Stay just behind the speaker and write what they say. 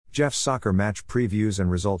Jeff's Soccer Match Previews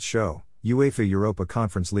and Results Show, UEFA Europa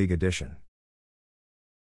Conference League Edition.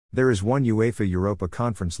 There is one UEFA Europa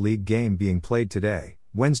Conference League game being played today,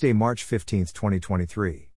 Wednesday, March 15,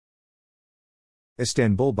 2023.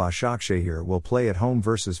 Istanbul Başakşehir will play at home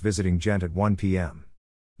versus visiting Gent at 1 p.m.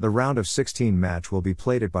 The round of 16 match will be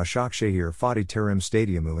played at Başakşehir Fatih Terim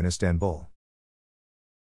Stadyumu in Istanbul.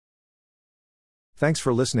 Thanks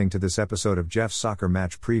for listening to this episode of Jeff's Soccer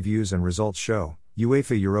Match Previews and Results Show,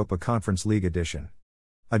 UEFA Europa Conference League Edition.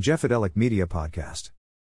 A Jeffadelic Media Podcast.